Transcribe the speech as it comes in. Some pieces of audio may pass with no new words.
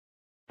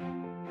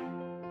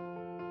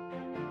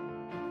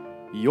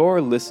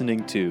You're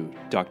listening to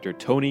Dr.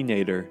 Tony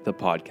Nader, the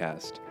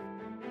podcast,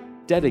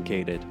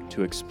 dedicated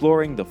to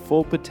exploring the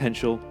full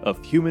potential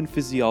of human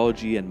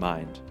physiology and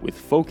mind, with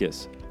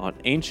focus on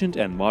ancient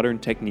and modern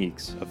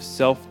techniques of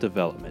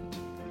self-development.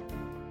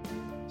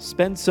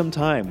 Spend some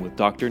time with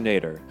Dr.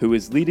 Nader, who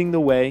is leading the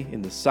way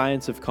in the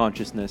science of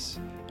consciousness,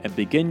 and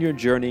begin your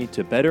journey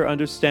to better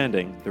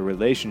understanding the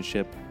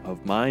relationship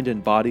of mind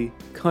and body,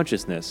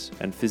 consciousness,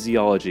 and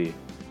physiology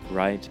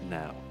right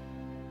now.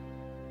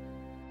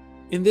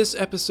 In this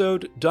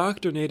episode,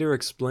 Dr. Nader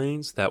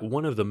explains that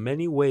one of the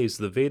many ways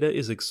the Veda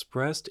is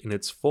expressed in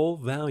its full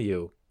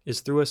value is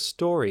through a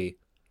story,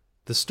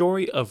 the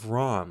story of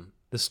Ram,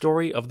 the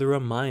story of the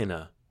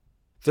Ramayana.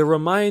 The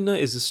Ramayana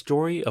is a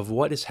story of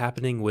what is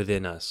happening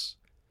within us.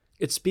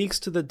 It speaks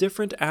to the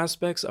different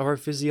aspects of our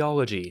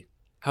physiology,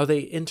 how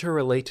they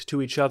interrelate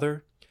to each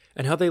other,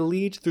 and how they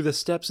lead through the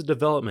steps of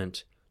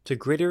development to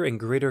greater and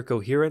greater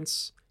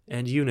coherence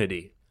and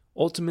unity,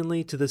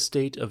 ultimately to the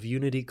state of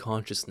unity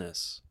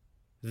consciousness.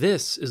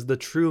 This is the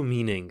true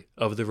meaning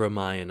of the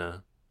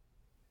Ramayana.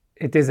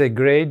 It is a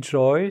great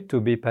joy to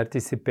be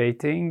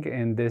participating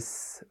in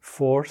this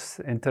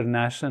 4th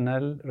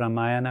International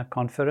Ramayana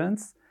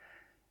Conference,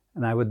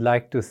 and I would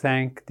like to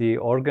thank the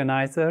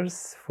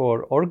organizers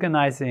for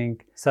organizing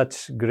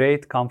such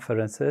great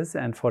conferences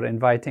and for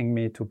inviting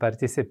me to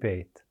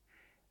participate.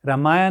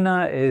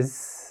 Ramayana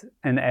is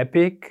an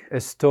epic, a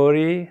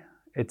story,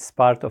 it's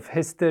part of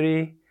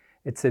history.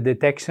 It's a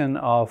detection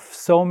of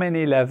so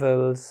many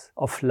levels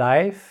of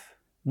life,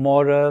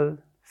 moral,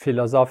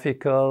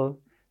 philosophical,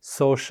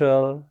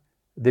 social,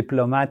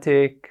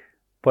 diplomatic,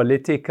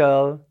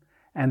 political,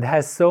 and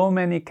has so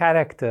many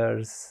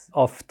characters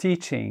of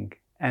teaching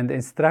and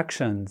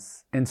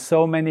instructions in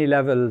so many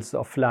levels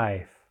of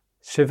life.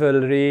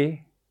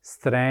 Chivalry,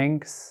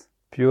 strength,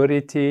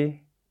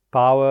 purity,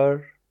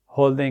 power,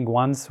 holding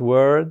one's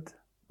word,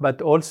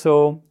 but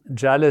also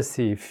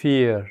jealousy,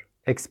 fear,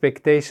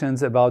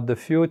 expectations about the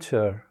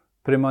future,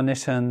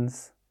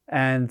 premonitions,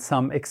 and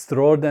some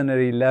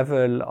extraordinary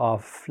level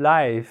of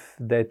life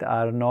that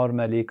are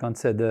normally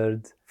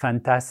considered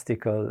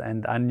fantastical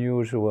and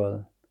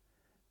unusual,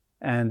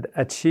 and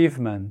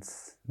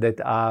achievements that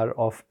are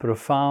of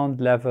profound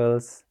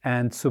levels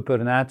and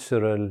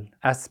supernatural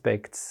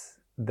aspects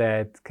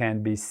that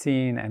can be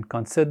seen and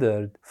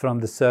considered from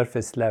the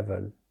surface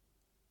level.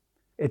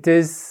 It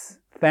is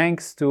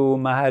thanks to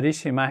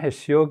Maharishi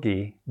Mahesh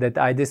Yogi that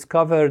I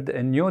discovered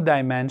a new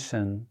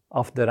dimension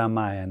of the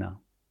Ramayana.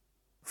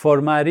 For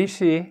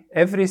Maharishi,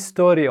 every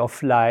story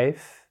of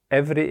life,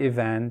 every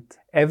event,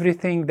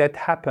 everything that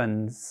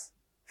happens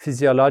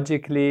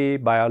physiologically,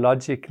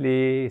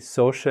 biologically,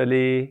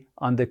 socially,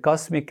 on the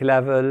cosmic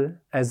level,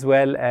 as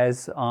well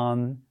as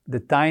on the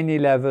tiny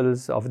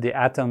levels of the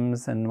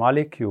atoms and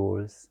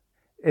molecules,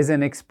 is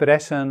an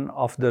expression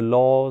of the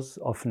laws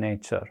of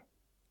nature.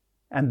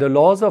 And the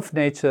laws of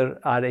nature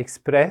are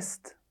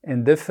expressed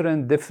in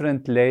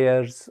different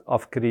layers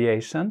of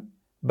creation,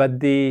 but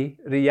the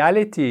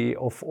reality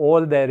of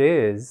all there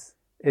is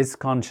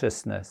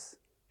consciousness,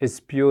 is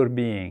pure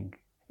being.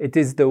 It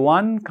is the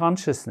one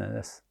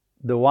consciousness,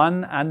 the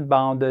one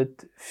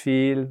unbounded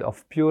field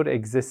of pure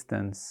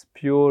existence,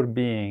 pure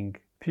being,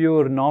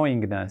 pure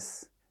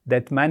knowingness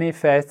that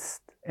manifests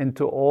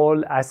into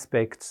all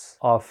aspects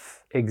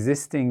of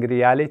existing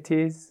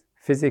realities,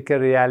 physical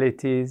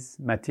realities,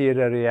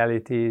 material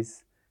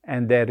realities,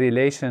 and their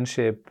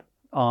relationship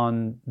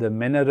on the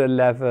mineral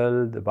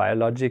level, the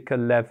biological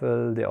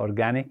level, the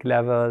organic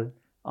level,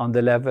 on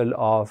the level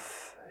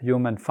of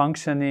human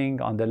functioning,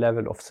 on the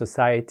level of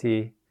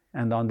society,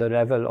 and on the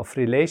level of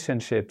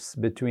relationships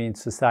between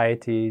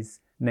societies,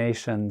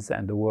 nations,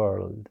 and the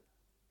world.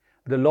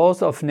 The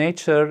laws of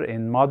nature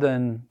in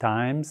modern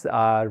times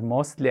are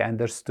mostly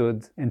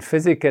understood in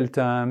physical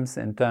terms,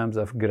 in terms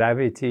of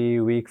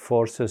gravity, weak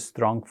forces,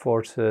 strong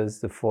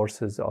forces, the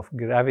forces of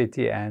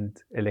gravity and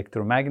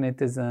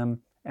electromagnetism,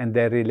 and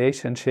their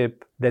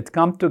relationship that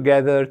come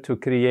together to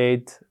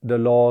create the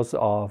laws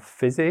of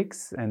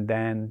physics, and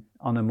then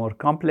on a more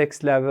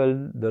complex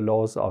level, the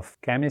laws of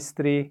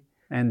chemistry,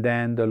 and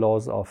then the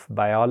laws of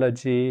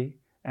biology,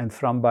 and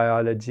from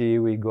biology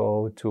we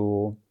go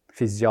to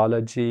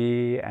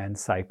physiology and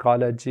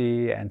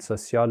psychology and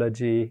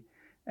sociology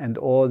and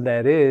all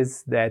there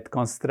is that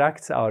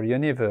constructs our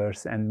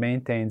universe and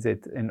maintains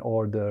it in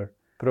order,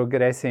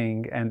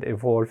 progressing and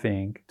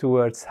evolving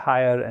towards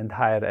higher and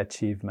higher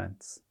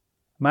achievements.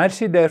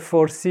 Maharishi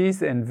therefore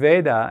sees in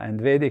Veda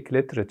and Vedic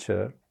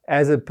literature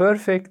as a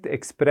perfect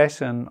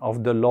expression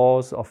of the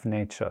laws of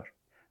nature.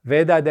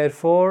 Veda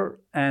therefore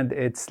and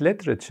its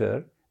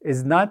literature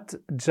is not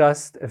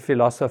just a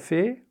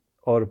philosophy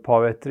or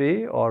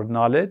poetry or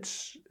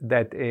knowledge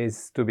that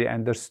is to be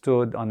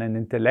understood on an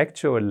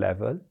intellectual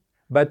level,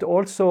 but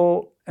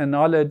also a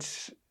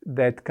knowledge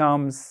that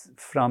comes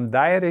from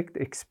direct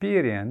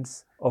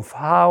experience of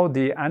how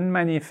the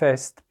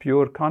unmanifest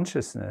pure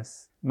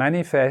consciousness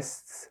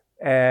manifests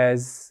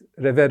as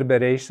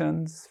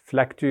reverberations,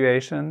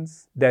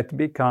 fluctuations that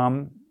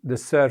become the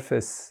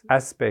surface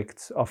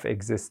aspects of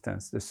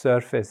existence, the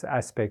surface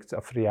aspects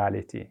of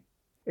reality.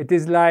 It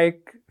is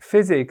like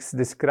physics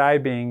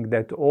describing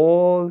that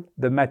all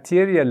the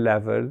material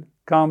level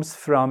comes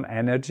from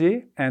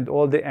energy, and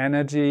all the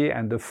energy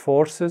and the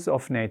forces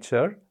of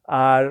nature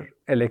are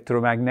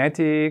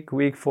electromagnetic,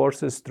 weak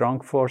forces,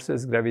 strong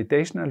forces,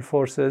 gravitational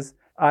forces,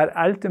 are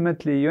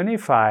ultimately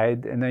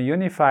unified in a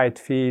unified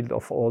field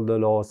of all the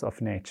laws of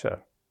nature.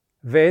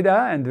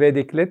 Veda and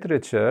Vedic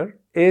literature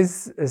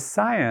is a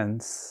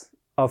science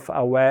of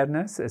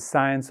awareness, a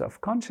science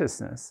of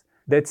consciousness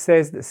that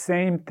says the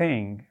same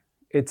thing.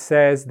 It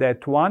says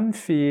that one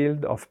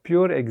field of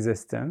pure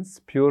existence,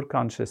 pure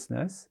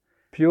consciousness,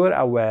 pure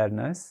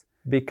awareness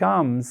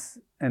becomes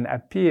and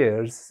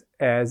appears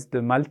as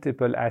the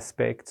multiple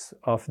aspects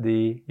of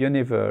the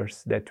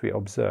universe that we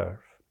observe.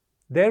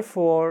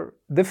 Therefore,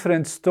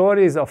 different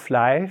stories of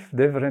life,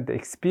 different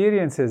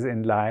experiences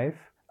in life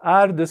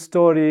are the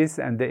stories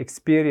and the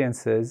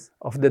experiences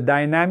of the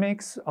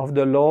dynamics of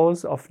the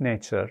laws of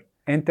nature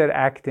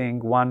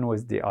interacting one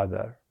with the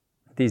other.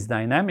 These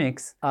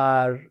dynamics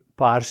are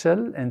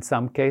partial in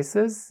some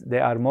cases, they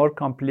are more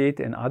complete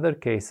in other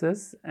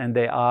cases, and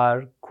they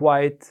are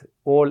quite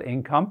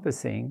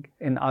all-encompassing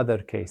in other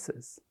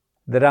cases.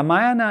 The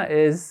Ramayana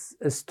is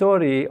a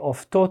story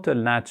of total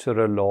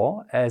natural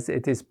law, as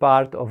it is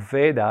part of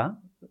Veda,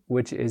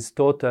 which is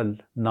total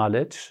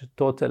knowledge,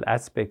 total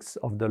aspects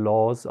of the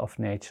laws of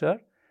nature,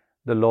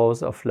 the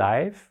laws of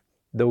life,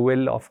 the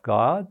will of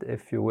God,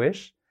 if you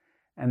wish.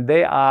 And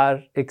they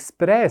are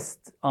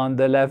expressed on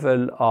the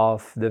level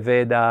of the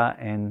Veda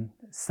in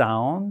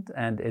sound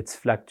and its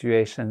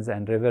fluctuations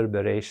and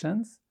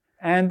reverberations,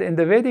 and in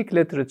the Vedic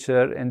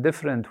literature in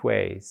different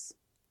ways.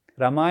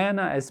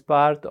 Ramayana is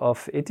part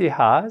of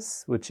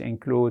Itihas, which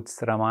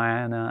includes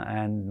Ramayana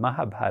and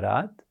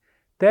Mahabharata,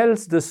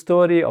 tells the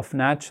story of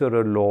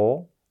natural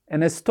law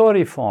in a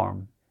story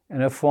form,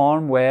 in a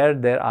form where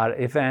there are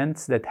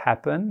events that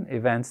happen,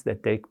 events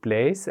that take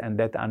place and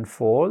that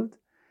unfold,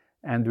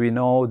 and we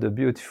know the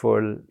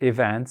beautiful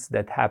events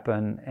that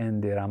happen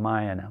in the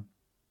Ramayana.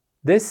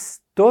 This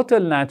total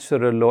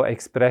natural law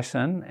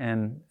expression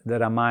in the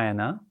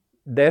Ramayana,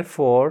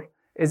 therefore,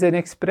 is an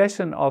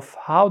expression of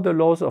how the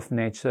laws of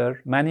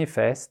nature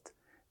manifest,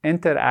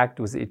 interact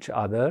with each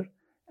other,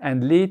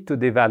 and lead to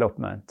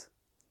development.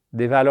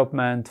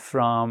 Development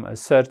from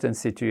certain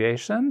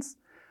situations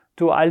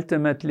to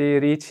ultimately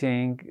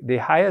reaching the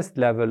highest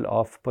level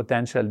of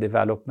potential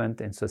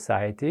development in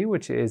society,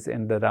 which is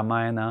in the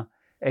Ramayana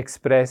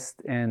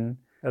expressed in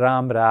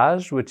Ram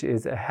Raj, which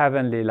is a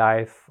heavenly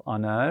life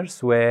on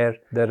earth where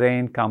the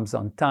rain comes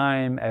on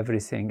time,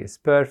 everything is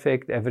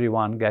perfect,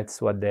 everyone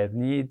gets what their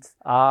needs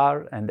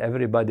are, and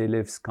everybody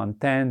lives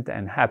content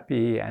and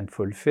happy and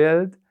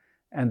fulfilled,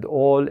 and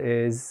all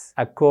is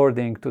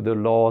according to the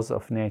laws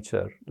of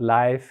nature.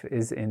 Life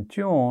is in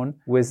tune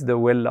with the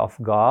will of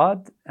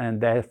God,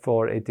 and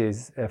therefore it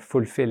is a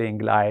fulfilling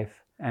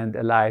life and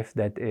a life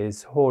that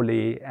is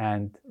holy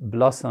and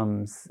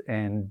blossoms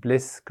in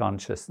bliss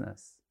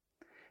consciousness.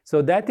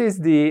 So that is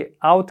the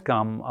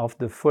outcome of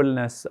the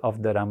fullness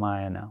of the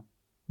Ramayana.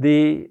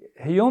 The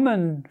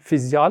human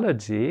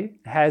physiology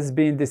has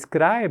been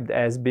described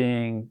as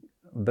being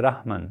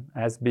Brahman,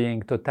 as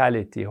being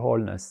totality,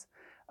 wholeness,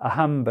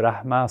 Aham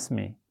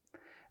Brahmasmi,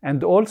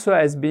 and also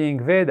as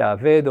being Veda,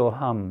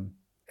 Vedoham.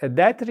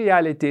 That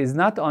reality is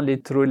not only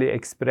truly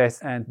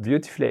expressed and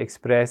beautifully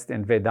expressed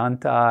in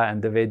Vedanta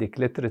and the Vedic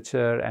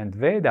literature and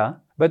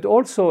Veda, but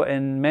also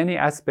in many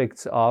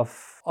aspects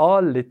of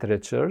all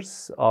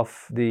literatures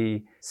of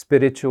the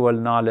spiritual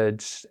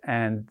knowledge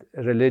and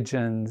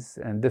religions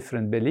and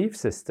different belief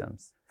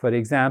systems. For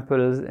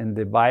example, in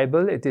the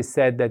Bible, it is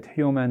said that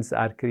humans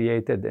are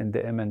created in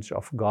the image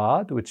of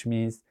God, which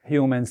means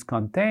humans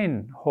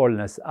contain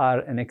wholeness, are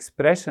an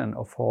expression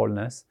of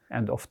wholeness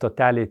and of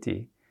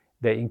totality.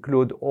 They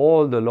include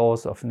all the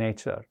laws of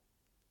nature.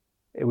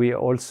 We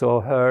also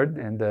heard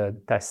in the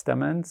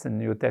Testaments, in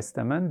New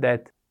Testament,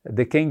 that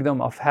the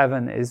kingdom of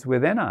heaven is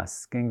within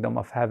us, kingdom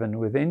of heaven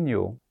within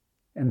you.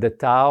 In the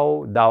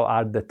Tao, thou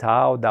art the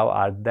Tao, thou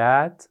art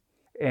that.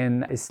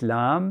 In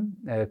Islam,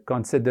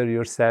 consider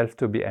yourself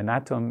to be an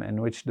atom in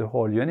which the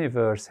whole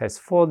universe has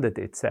folded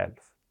itself.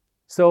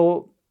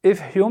 So, if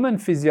human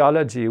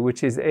physiology,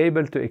 which is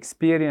able to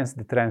experience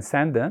the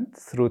transcendent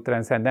through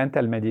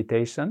transcendental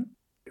meditation,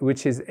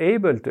 which is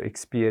able to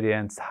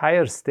experience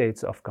higher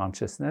states of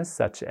consciousness,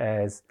 such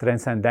as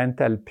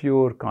transcendental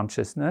pure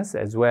consciousness,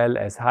 as well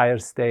as higher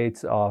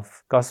states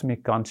of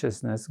cosmic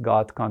consciousness,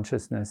 God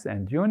consciousness,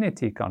 and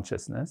unity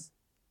consciousness,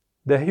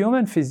 the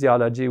human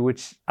physiology,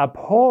 which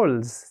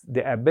upholds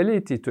the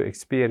ability to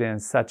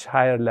experience such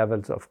higher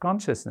levels of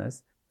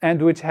consciousness, and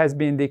which has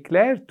been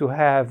declared to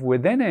have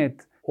within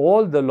it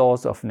all the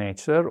laws of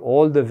nature,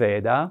 all the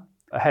Veda,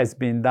 has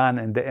been done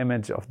in the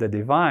image of the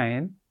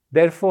divine,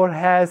 therefore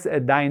has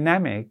a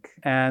dynamic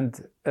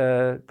and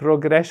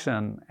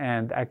progression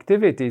and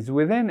activities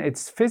within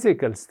its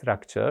physical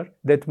structure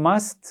that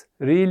must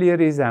really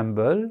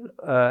resemble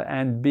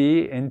and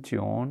be in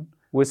tune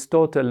with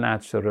total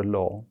natural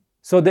law.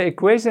 So the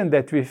equation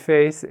that we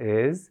face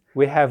is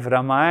we have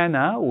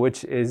Ramayana,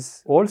 which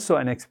is also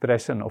an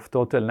expression of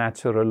total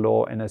natural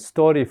law in a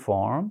story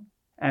form,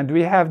 and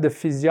we have the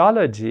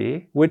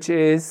physiology, which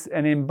is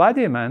an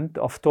embodiment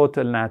of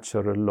total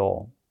natural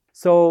law.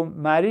 So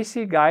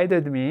Maharishi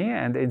guided me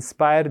and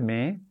inspired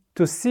me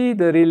to see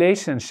the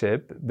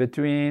relationship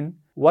between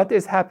what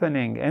is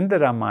happening in the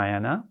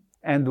Ramayana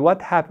and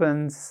what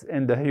happens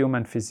in the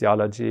human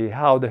physiology,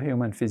 how the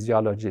human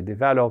physiology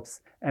develops,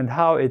 and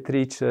how it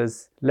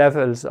reaches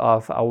levels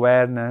of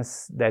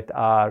awareness that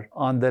are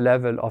on the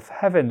level of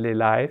heavenly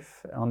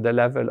life, on the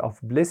level of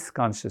bliss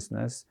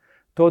consciousness,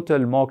 total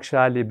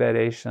moksha,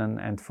 liberation,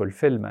 and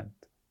fulfillment.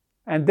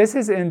 And this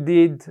is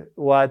indeed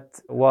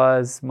what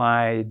was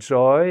my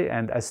joy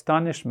and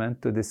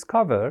astonishment to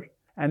discover,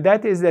 and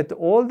that is that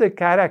all the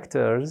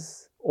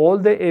characters, all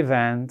the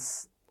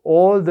events,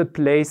 all the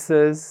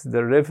places,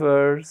 the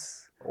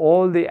rivers,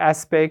 all the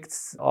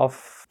aspects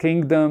of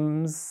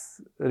kingdoms,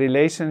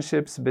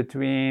 relationships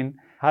between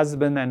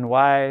husband and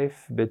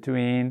wife,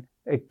 between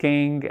a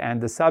king and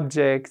the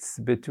subjects,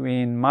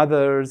 between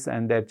mothers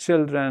and their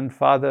children,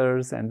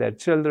 fathers and their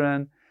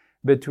children,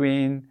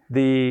 between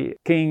the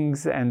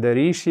kings and the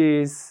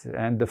rishis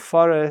and the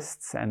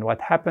forests and what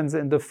happens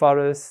in the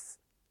forests,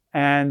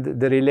 and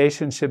the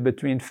relationship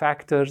between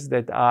factors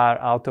that are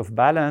out of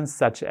balance,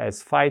 such as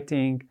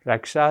fighting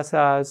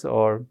rakshasas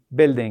or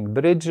building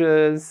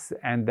bridges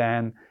and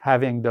then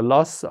having the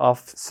loss of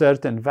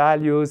certain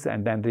values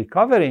and then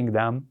recovering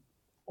them.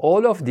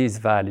 All of these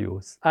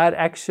values are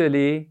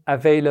actually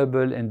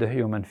available in the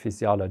human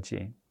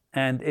physiology.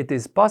 And it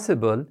is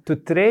possible to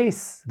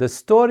trace the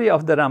story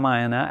of the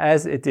Ramayana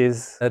as it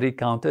is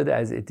recounted,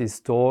 as it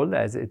is told,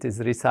 as it is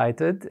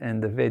recited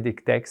in the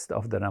Vedic text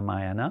of the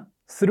Ramayana,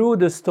 through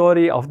the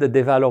story of the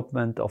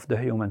development of the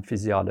human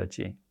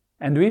physiology.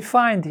 And we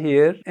find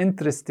here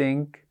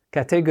interesting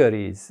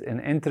categories and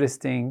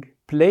interesting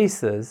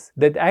places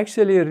that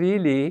actually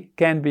really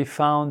can be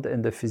found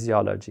in the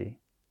physiology.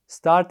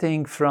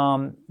 Starting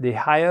from the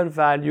higher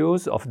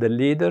values of the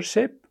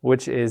leadership,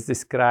 which is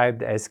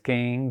described as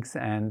kings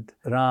and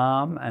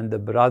Ram and the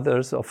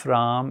brothers of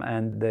Ram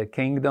and the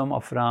kingdom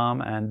of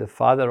Ram and the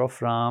father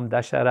of Ram,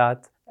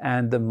 Dasharat,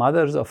 and the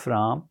mothers of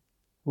Ram,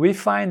 we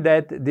find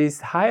that these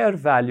higher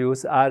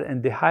values are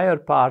in the higher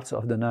parts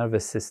of the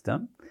nervous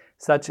system,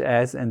 such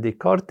as in the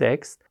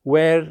cortex,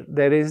 where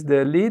there is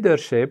the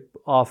leadership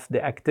of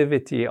the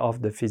activity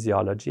of the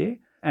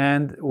physiology,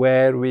 and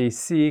where we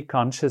see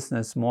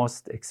consciousness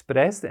most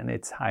expressed in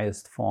its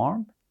highest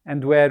form,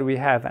 and where we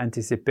have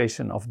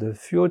anticipation of the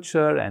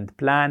future and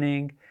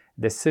planning,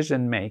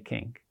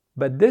 decision-making.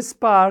 But this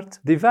part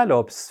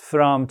develops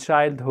from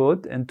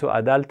childhood into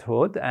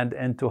adulthood and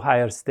into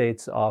higher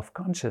states of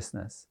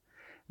consciousness.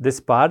 This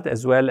part,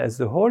 as well as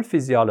the whole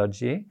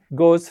physiology,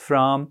 goes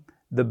from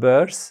the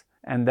birth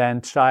and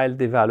then child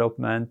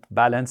development,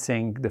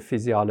 balancing the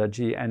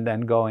physiology, and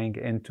then going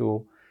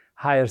into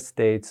higher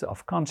states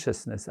of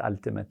consciousness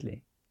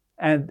ultimately.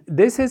 And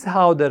this is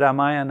how the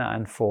Ramayana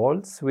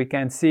unfolds. We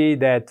can see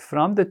that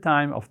from the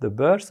time of the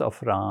birth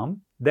of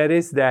Ram, there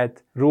is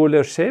that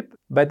rulership,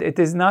 but it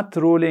is not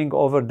ruling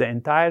over the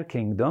entire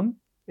kingdom.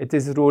 It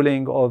is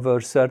ruling over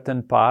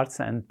certain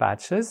parts and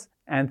patches,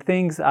 and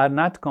things are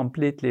not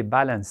completely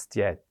balanced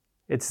yet.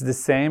 It's the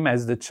same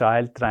as the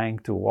child trying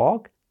to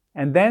walk.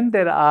 And then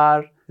there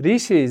are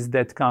rishis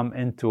that come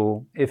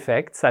into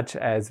effect, such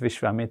as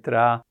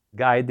Vishwamitra,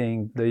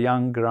 guiding the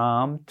young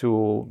Ram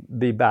to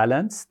be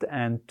balanced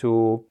and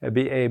to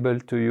be able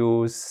to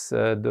use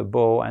the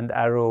bow and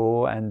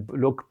arrow and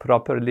look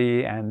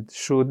properly and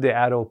shoot the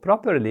arrow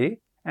properly.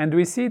 And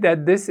we see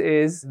that this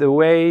is the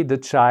way the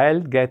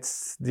child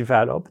gets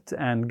developed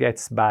and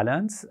gets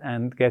balanced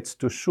and gets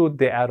to shoot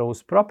the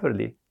arrows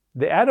properly.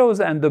 The arrows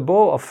and the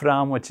bow of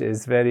Ram, which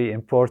is very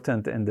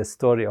important in the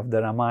story of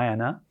the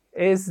Ramayana,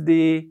 is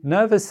the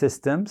nervous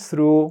system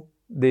through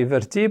the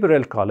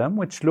vertebral column,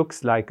 which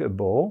looks like a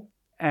bow,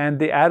 and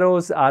the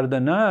arrows are the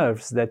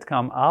nerves that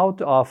come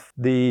out of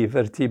the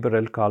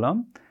vertebral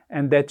column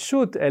and that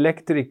shoot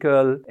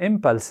electrical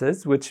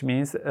impulses, which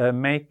means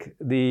make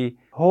the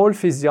whole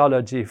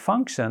physiology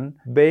function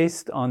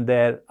based on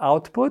their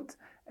output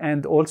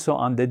and also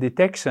on the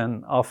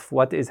detection of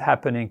what is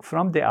happening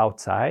from the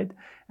outside.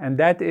 And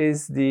that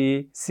is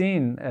the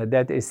scene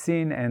that is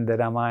seen in the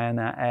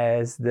Ramayana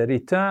as the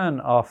return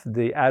of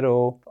the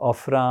arrow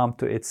of Ram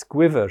to its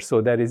quiver.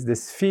 So there is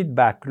this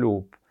feedback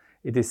loop.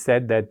 It is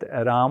said that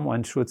Ram,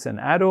 when shoots an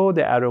arrow,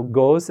 the arrow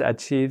goes,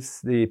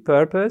 achieves the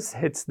purpose,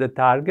 hits the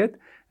target,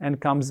 and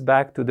comes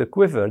back to the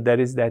quiver. There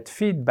is that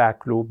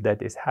feedback loop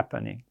that is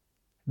happening.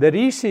 The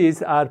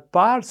rishis are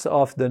parts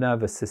of the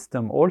nervous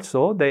system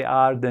also. They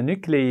are the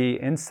nuclei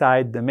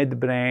inside the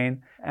midbrain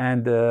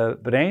and the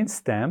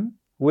brainstem,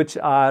 which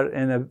are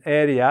in an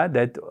area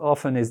that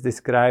often is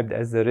described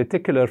as the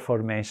reticular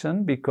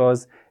formation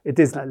because it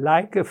is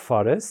like a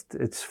forest.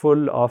 It's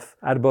full of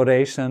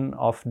arboration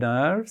of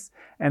nerves,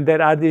 and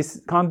there are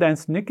these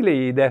condensed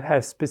nuclei that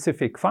have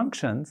specific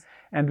functions.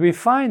 And we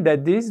find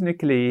that these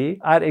nuclei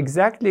are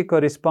exactly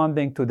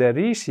corresponding to the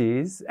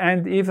rishis,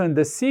 and even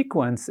the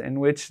sequence in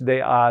which they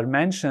are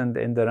mentioned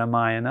in the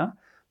Ramayana,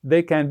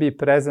 they can be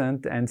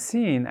present and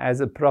seen as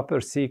a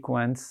proper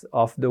sequence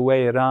of the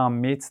way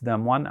Ram meets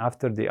them one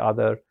after the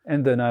other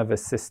in the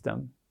nervous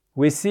system.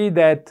 We see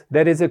that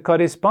there is a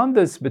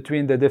correspondence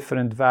between the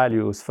different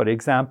values. For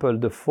example,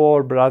 the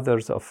 4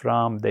 brothers of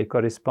Ram, they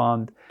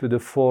correspond to the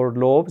 4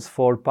 lobes,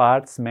 4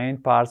 parts, main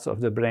parts of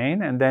the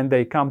brain, and then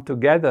they come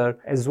together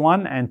as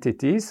one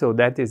entity. So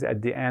that is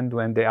at the end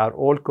when they are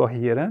all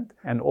coherent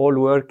and all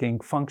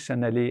working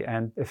functionally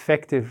and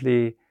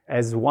effectively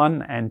as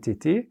one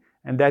entity.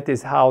 And that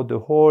is how the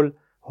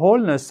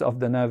wholeness of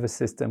the nervous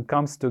system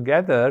comes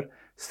together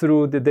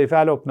through the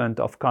development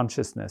of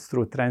consciousness,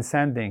 through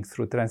transcending,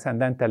 through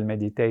transcendental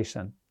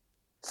meditation.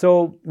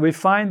 So we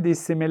find these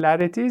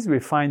similarities, we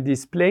find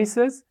these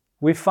places.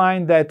 We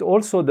find that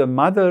also the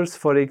mothers,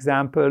 for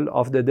example,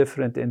 of the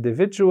different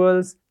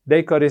individuals,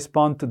 they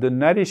correspond to the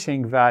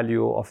nourishing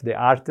value of the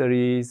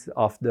arteries,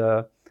 of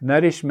the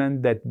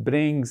nourishment that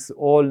brings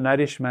all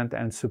nourishment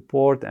and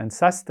support and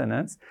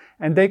sustenance.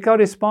 And they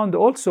correspond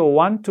also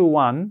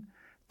one-to-one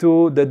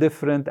to the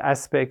different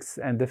aspects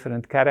and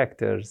different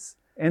characters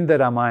in the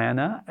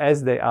Ramayana,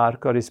 as they are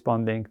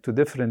corresponding to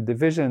different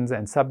divisions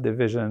and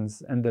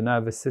subdivisions in the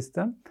nervous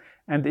system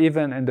and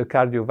even in the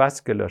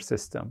cardiovascular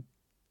system.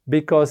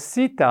 Because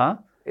Sita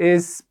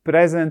is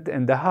present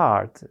in the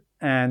heart,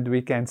 and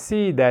we can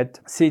see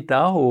that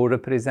Sita, who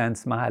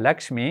represents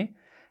Mahalakshmi,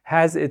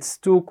 has its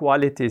 2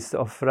 qualities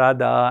of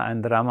Radha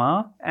and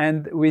Rama,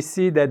 and we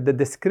see that the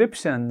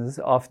descriptions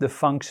of the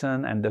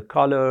function and the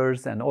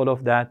colors and all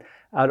of that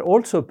are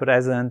also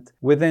present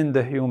within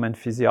the human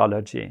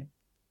physiology.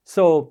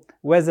 So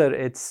whether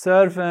it's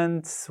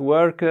servants,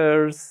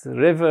 workers,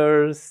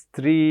 rivers,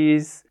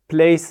 trees,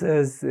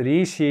 places,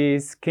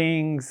 rishis,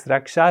 kings,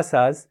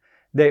 rakshasas,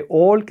 they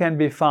all can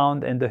be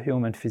found in the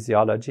human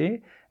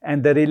physiology,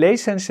 and the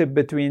relationship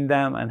between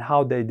them and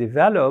how they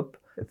develop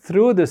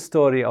through the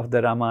story of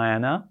the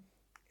Ramayana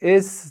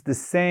is the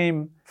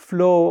same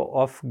flow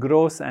of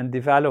growth and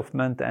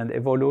development and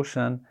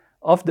evolution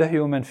of the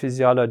human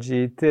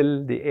physiology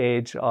till the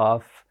age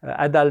of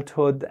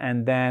adulthood,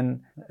 and then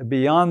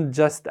beyond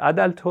just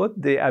adulthood,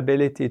 the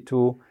ability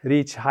to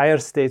reach higher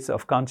states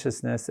of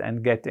consciousness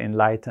and get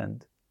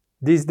enlightened.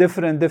 These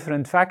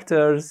different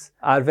factors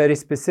are very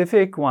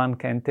specific. One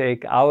can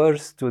take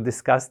hours to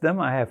discuss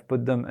them. I have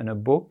put them in a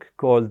book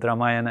called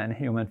Ramayana and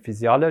Human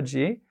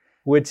Physiology,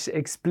 which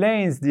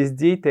explains these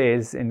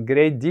details in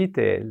great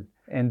detail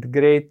and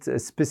great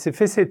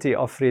specificity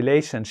of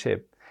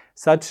relationship,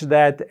 such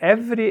that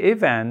every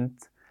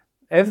event,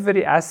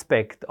 every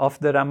aspect of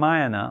the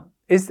Ramayana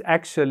is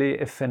actually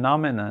a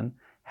phenomenon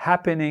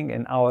happening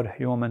in our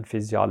human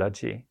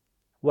physiology.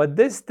 What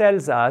this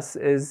tells us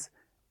is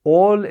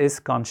all is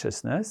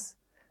consciousness,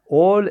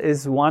 all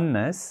is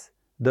oneness.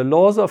 The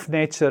laws of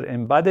nature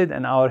embodied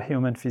in our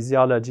human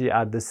physiology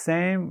are the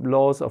same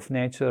laws of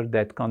nature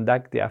that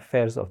conduct the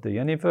affairs of the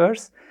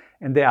universe,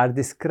 and they are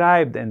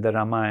described in the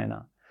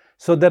Ramayana.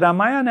 So the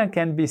Ramayana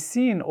can be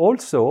seen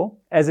also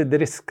as a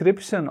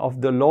description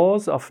of the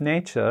laws of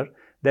nature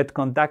that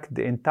conduct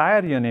the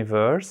entire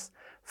universe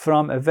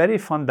from a very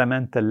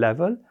fundamental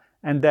level,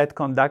 and that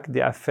conduct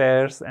the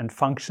affairs and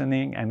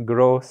functioning and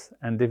growth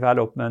and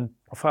development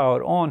of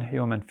our own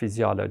human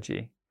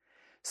physiology.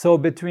 So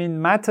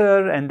between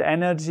matter and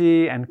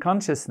energy and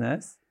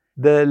consciousness,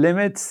 the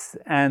limits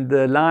and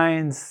the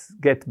lines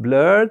get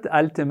blurred.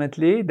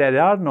 Ultimately, there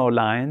are no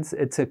lines.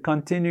 It's a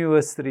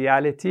continuous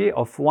reality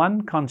of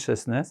one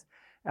consciousness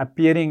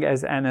appearing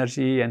as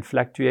energy and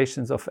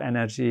fluctuations of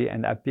energy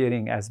and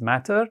appearing as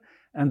matter.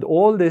 And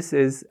all this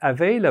is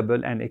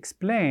available and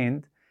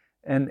explained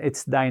in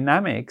its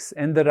dynamics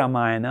in the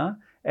Ramayana,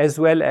 as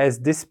well as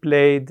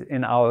displayed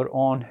in our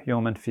own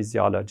human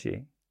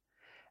physiology.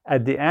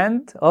 At the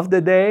end of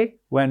the day,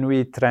 when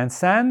we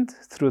transcend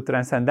through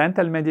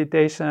transcendental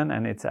meditation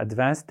and its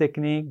advanced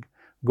technique,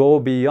 go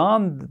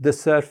beyond the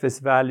surface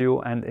value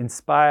and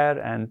inspire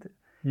and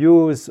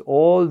use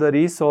all the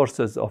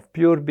resources of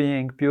pure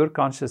being, pure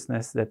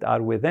consciousness that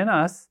are within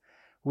us,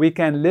 we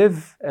can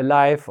live a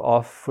life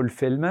of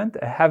fulfillment,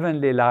 a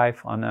heavenly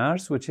life on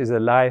earth, which is a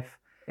life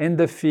in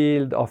the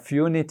field of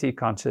unity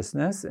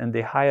consciousness, in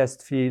the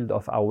highest field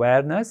of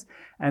awareness.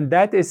 And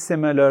that is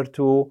similar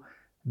to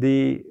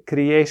the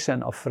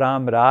creation of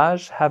Ram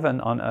Raj, heaven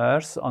on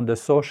earth, on the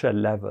social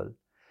level.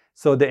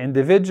 So the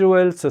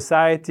individual,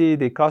 society,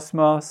 the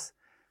cosmos,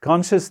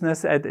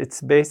 consciousness at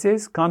its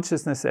basis,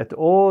 consciousness at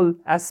all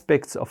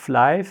aspects of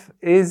life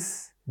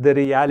is the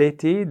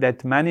reality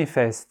that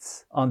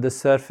manifests on the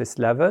surface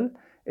level.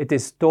 It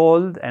is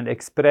told and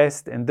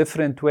expressed in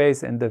different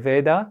ways in the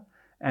Veda,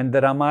 and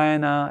the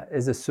Ramayana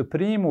is a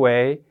supreme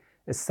way,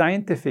 a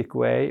scientific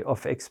way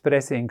of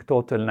expressing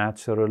total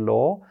natural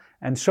law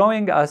and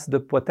showing us the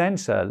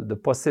potential, the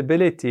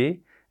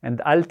possibility,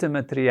 and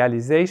ultimate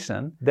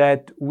realization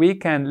that we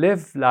can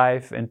live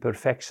life in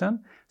perfection,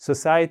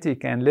 society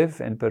can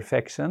live in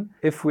perfection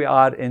if we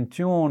are in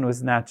tune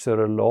with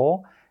natural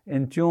law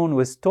in tune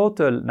with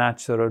total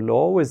natural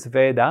law, with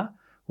Veda,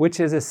 which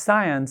is a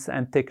science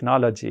and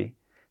technology.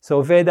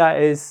 So Veda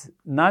is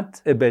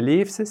not a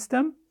belief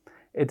system.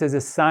 It is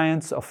a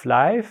science of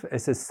life.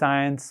 It's a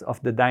science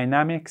of the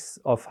dynamics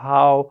of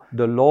how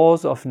the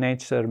laws of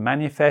nature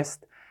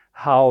manifest,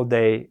 how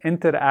they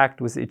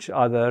interact with each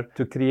other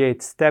to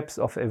create steps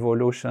of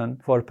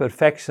evolution for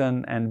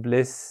perfection and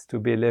bliss to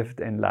be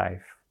lived in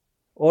life.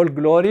 All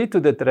glory to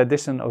the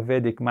tradition of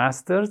Vedic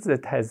masters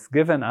that has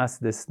given us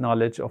this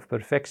knowledge of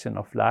perfection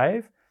of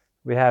life.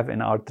 We have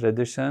in our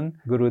tradition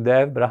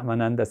Gurudev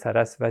Brahmananda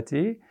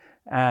Saraswati,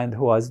 and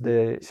who was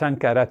the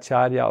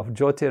Shankaracharya of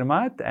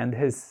Jyotirmat, and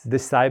his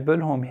disciple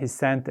whom he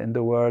sent in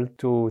the world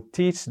to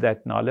teach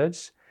that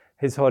knowledge,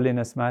 His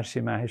Holiness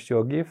Maharishi Mahesh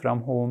Yogi,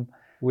 from whom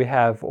we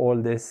have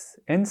all this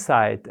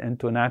insight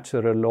into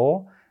natural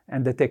law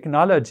and the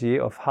technology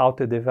of how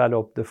to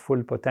develop the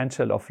full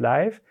potential of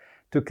life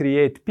to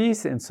create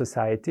peace in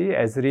society,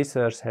 as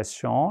research has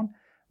shown,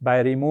 by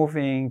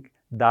removing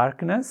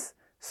darkness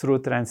through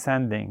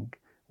transcending.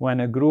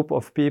 When a group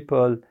of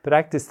people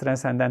practice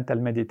transcendental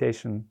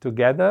meditation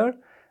together,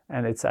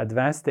 and its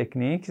advanced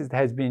techniques, it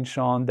has been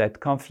shown that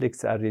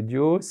conflicts are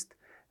reduced,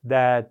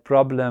 that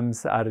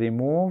problems are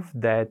removed,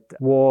 that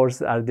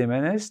wars are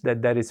diminished,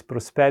 that there is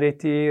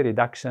prosperity,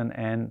 reduction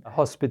in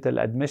hospital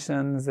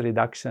admissions,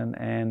 reduction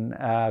in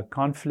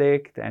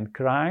conflict and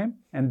crime,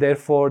 and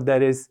therefore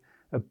there is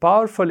a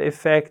powerful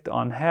effect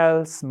on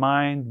health,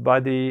 mind,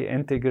 body,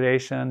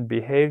 integration,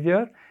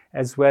 behavior,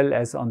 as well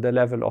as on the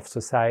level of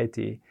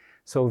society.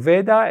 So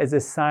Veda is a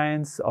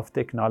science of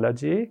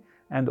technology,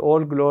 and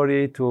all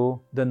glory to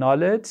the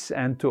knowledge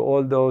and to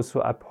all those who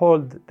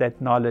uphold that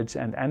knowledge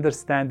and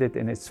understand it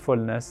in its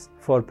fullness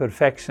for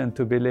perfection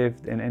to be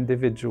lived in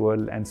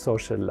individual and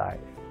social life.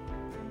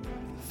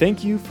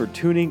 Thank you for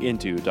tuning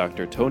into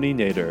Dr. Tony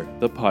Nader,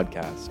 the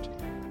podcast.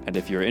 And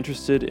if you're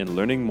interested in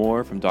learning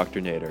more from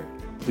Dr. Nader,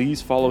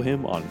 please follow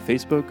him on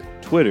Facebook,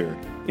 Twitter,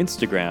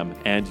 Instagram,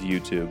 and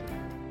YouTube.